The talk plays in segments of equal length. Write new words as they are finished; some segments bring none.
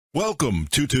Welcome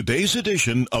to today's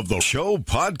edition of the show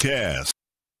podcast.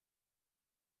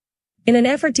 In an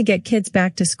effort to get kids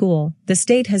back to school, the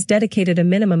state has dedicated a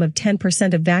minimum of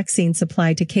 10% of vaccine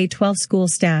supply to K-12 school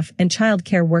staff and child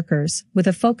care workers, with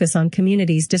a focus on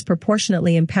communities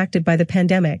disproportionately impacted by the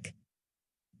pandemic.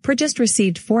 PRJUSD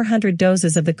received 400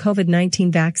 doses of the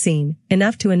COVID-19 vaccine,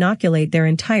 enough to inoculate their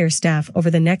entire staff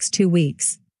over the next 2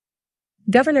 weeks.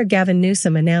 Governor Gavin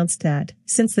Newsom announced that,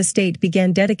 since the state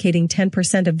began dedicating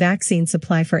 10% of vaccine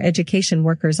supply for education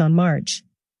workers on March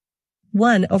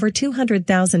 1, over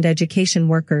 200,000 education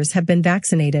workers have been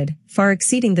vaccinated, far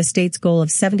exceeding the state's goal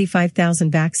of 75,000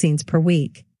 vaccines per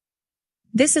week.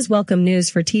 This is welcome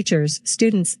news for teachers,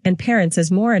 students, and parents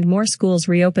as more and more schools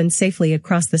reopen safely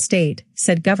across the state,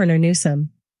 said Governor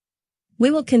Newsom. We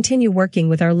will continue working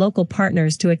with our local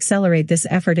partners to accelerate this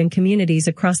effort in communities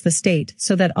across the state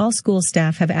so that all school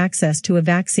staff have access to a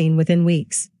vaccine within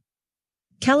weeks.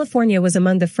 California was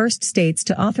among the first states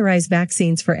to authorize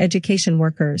vaccines for education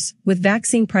workers, with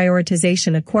vaccine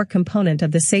prioritization a core component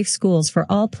of the Safe Schools for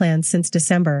All plan since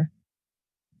December.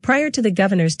 Prior to the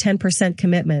governor's 10%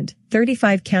 commitment,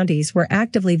 35 counties were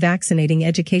actively vaccinating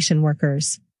education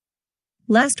workers.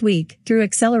 Last week, through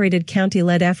accelerated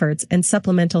county-led efforts and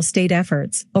supplemental state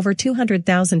efforts, over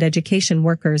 200,000 education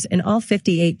workers in all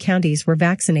 58 counties were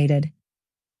vaccinated.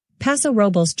 Paso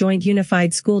Robles Joint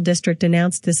Unified School District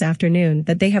announced this afternoon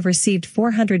that they have received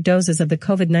 400 doses of the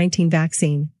COVID-19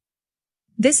 vaccine.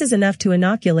 This is enough to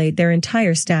inoculate their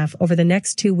entire staff over the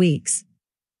next 2 weeks.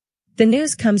 The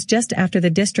news comes just after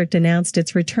the district announced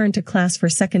its return to class for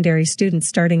secondary students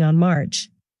starting on March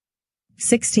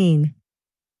 16.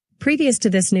 Previous to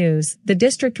this news, the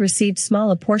district received small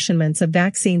apportionments of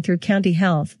vaccine through County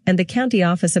Health and the County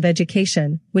Office of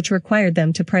Education, which required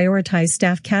them to prioritize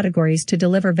staff categories to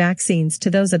deliver vaccines to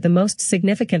those at the most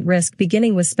significant risk,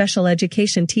 beginning with special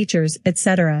education teachers,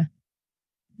 etc.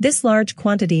 This large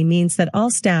quantity means that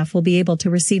all staff will be able to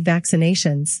receive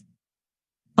vaccinations.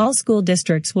 All school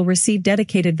districts will receive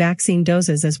dedicated vaccine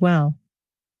doses as well.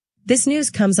 This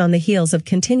news comes on the heels of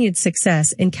continued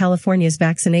success in California's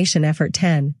vaccination effort.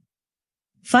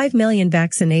 5 million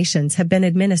vaccinations have been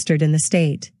administered in the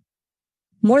state.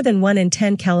 More than 1 in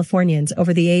 10 Californians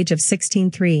over the age of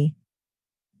 16.3.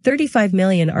 35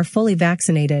 million are fully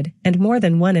vaccinated, and more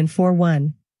than 1 in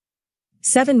 4.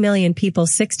 7 million people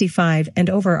 65 and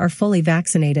over are fully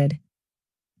vaccinated.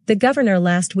 The governor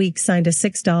last week signed a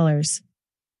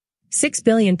 $6.6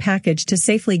 billion package to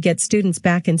safely get students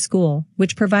back in school,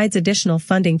 which provides additional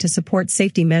funding to support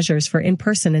safety measures for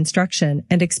in-person instruction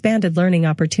and expanded learning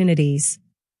opportunities.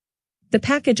 The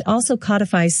package also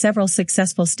codifies several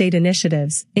successful state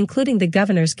initiatives, including the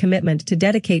governor's commitment to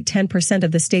dedicate 10%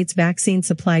 of the state's vaccine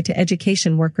supply to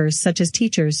education workers such as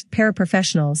teachers,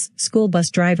 paraprofessionals, school bus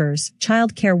drivers,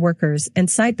 child care workers,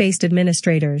 and site-based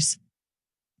administrators.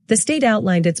 The state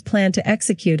outlined its plan to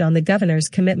execute on the governor's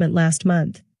commitment last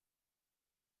month.